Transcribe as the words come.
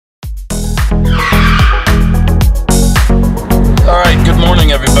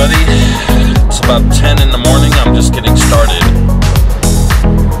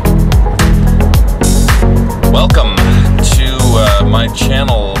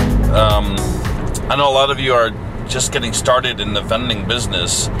I know a lot of you are just getting started in the vending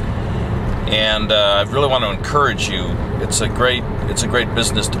business, and I really want to encourage you. It's a great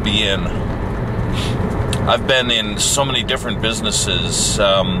business to be in. I've been in so many different businesses.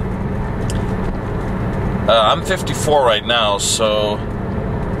 I'm 54 right now, so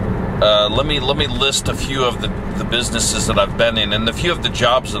let me list a few of the businesses that I've been in and a few of the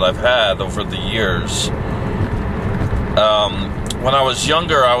jobs that I've had over the years. When I was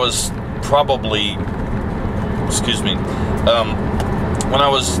younger, I was probably, when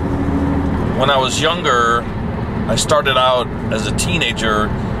I was younger, I started out as a teenager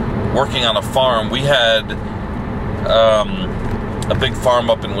working on a farm. We had a big farm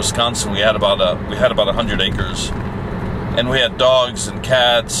up in Wisconsin. We had about 100 acres, and we had dogs and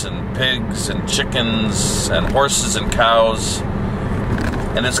cats and pigs and chickens and horses and cows.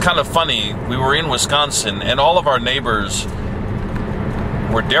 And it's kind of funny, we were in Wisconsin and all of our neighbors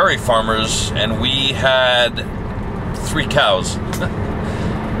were dairy farmers, and we had 3 cows.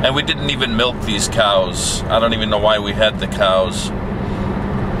 And we didn't even milk these cows. I don't even know why we had the cows.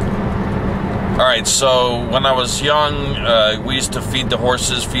 Alright, so when I was young, we used to feed the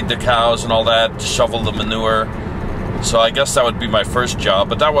horses, feed the cows and all that, shovel the manure. So I guess that would be my first job,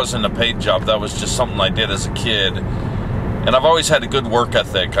 but that wasn't a paid job. That was just something I did as a kid. And I've always had a good work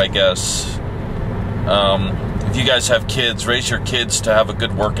ethic, I guess. If you guys have kids, raise your kids to have a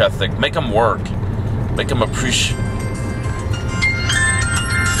good work ethic. Make them work. Make them appreciate.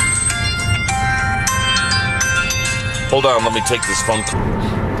 Hold on, let me take this phone call.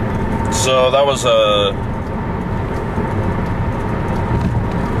 So that was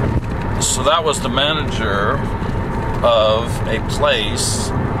the manager of a place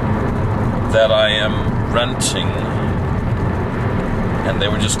that I am renting, and they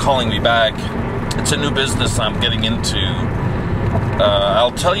were just calling me back. It's a new business I'm getting into.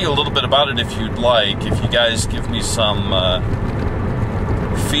 I'll tell you a little bit about it if you'd like, if you guys give me some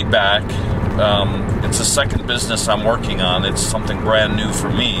feedback. It's a second business I'm working on. It's something brand new for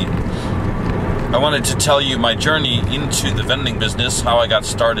me. I wanted to tell you my journey into the vending business, how I got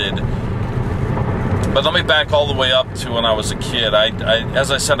started. But let me back all the way up to when I was a kid. As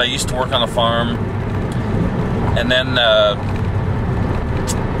I said, I used to work on a farm, and then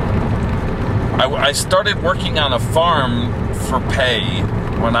I started working on a farm for pay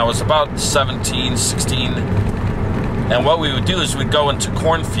when I was about 17, 16. And what we would do is we'd go into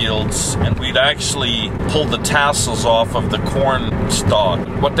cornfields and we'd actually pull the tassels off of the corn stalk.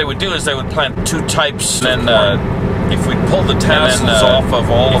 What they would do is they would plant 2 types, and if we pull the tassels off of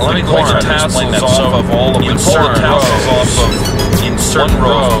all of the corn, in certain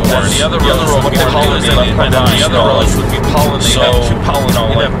rows, and the other rows would be pollinated, and then the other rows would be pollinated. So you'd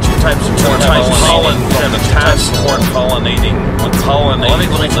have 2 types of corn pollinating from the tassel. Corn pollinating would pollinate. Let me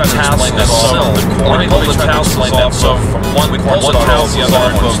pull the tassels off the corn. Let me pull the tassels off. So from one corn stalk, the other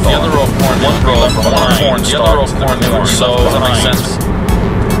row of corn, one row from one corn, the other row of corn. So does that make sense?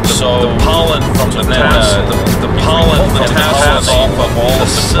 So the pollen from the tassels off of all of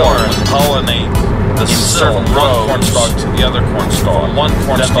the corn pollinate the certain row corn stalk to the other corn stalk. One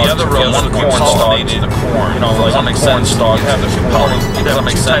corn stalk to the other corn stalk to the corn. You know, like one corn stalk. You have the pollen. Does that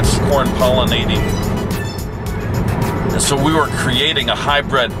make sense? Corn pollinating. And so we were creating a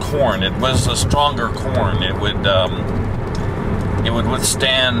hybrid corn. It was a stronger corn. It would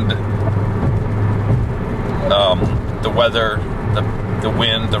withstand the weather, the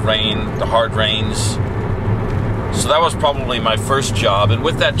wind, the rain, the hard rains. So that was probably my first job, and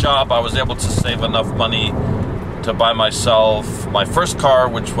with that job I was able to save enough money to buy myself my first car,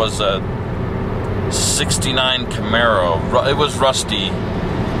 which was a '69 Camaro. It was rusty.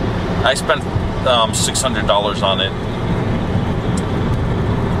 I spent $600 on it.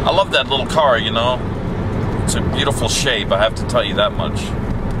 I love that little car, you know. It's a beautiful shape, I have to tell you that much.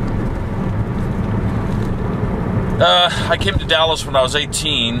 I came to Dallas when I was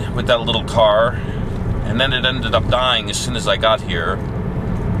 18 with that little car, and then it ended up dying as soon as I got here.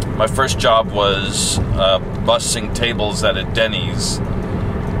 My first job was bussing tables at a Denny's,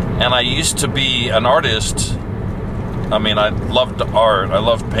 and I used to be an artist. I mean, I loved art, I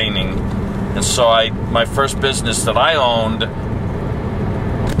loved painting, and so my first business that I owned,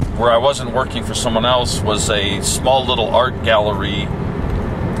 where I wasn't working for someone else, was a small little art gallery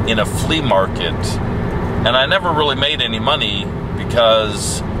in a flea market. And I never really made any money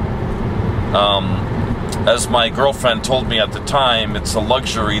because, as my girlfriend told me at the time, it's a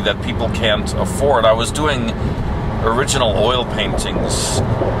luxury that people can't afford. I was doing original oil paintings,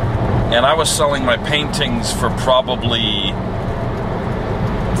 and I was selling my paintings for probably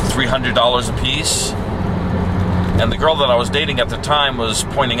 $300 a piece. And the girl that I was dating at the time was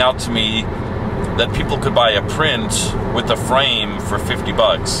pointing out to me that people could buy a print with a frame for 50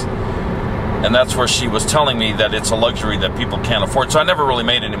 bucks. And that's where she was telling me that it's a luxury that people can't afford. So I never really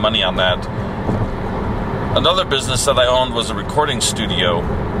made any money on that. Another business that I owned was a recording studio.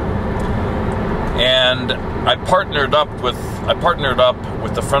 And I partnered up with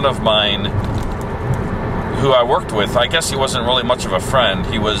a friend of mine who I worked with. I guess he wasn't really much of a friend.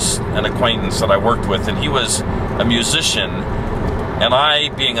 He was an acquaintance that I worked with, and he was a musician. And I,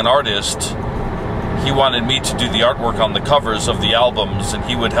 being an artist, he wanted me to do the artwork on the covers of the albums, and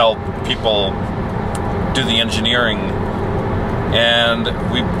he would help people do the engineering. And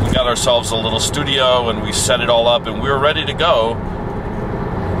we got ourselves a little studio, and we set it all up, and we were ready to go.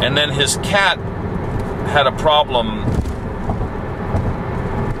 And then his cat had a problem,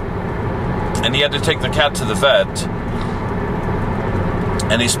 and he had to take the cat to the vet,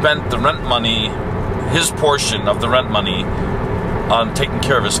 and he spent the rent money, his portion of the rent money, on taking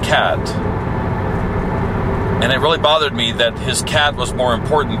care of his cat. And it really bothered me that his cat was more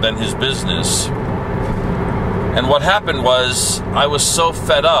important than his business. And what happened was, I was so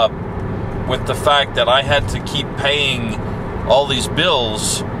fed up with the fact that I had to keep paying all these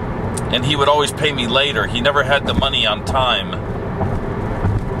bills, and he would always pay me later. He never had the money on time.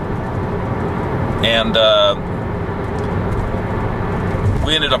 And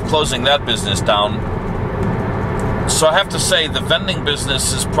we ended up closing that business down. So I have to say, the vending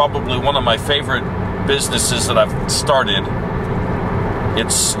business is probably one of my favorite businesses that I've started.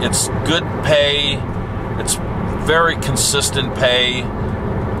 It's good pay. It's very consistent pay.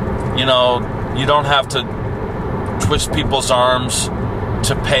 You know, you don't have to twist people's arms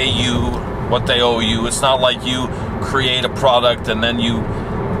to pay you what they owe you. It's not like you create a product and then you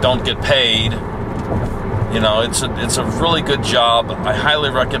don't get paid. You know, it's a really good job. I highly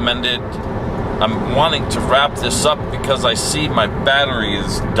recommend it. I'm wanting to wrap this up because I see my battery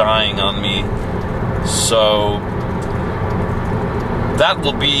is dying on me. So that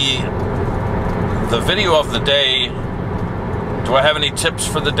will be the video of the day. Do I have any tips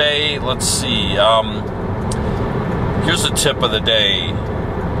for the day? Let's see. Here's a tip of the day.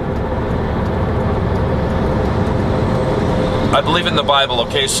 I believe in the Bible,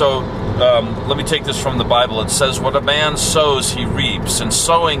 okay? So let me take this from the Bible. It says, what a man sows, he reaps. And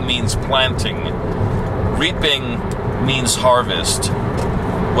sowing means planting. Reaping means harvest.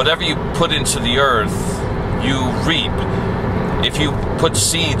 Whatever you put into the earth, you reap. If you put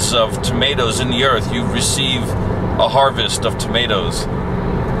seeds of tomatoes in the earth, you receive a harvest of tomatoes.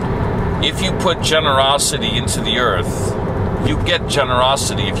 If you put generosity into the earth, you get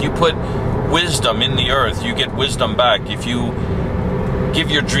generosity. If you put wisdom in the earth, you get wisdom back. If you give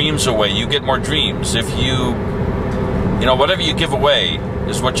your dreams away, you get more dreams. If you know, whatever you give away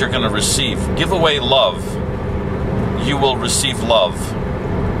is what you're going to receive. Give away love, you will receive love.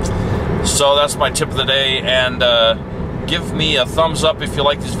 So that's my tip of the day, and give me a thumbs up if you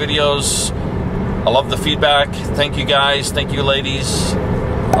like these videos. I love the feedback. Thank you guys, thank you ladies.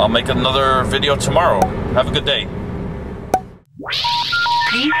 I'll make another video tomorrow. Have a good day.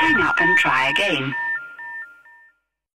 Please hang up and try again.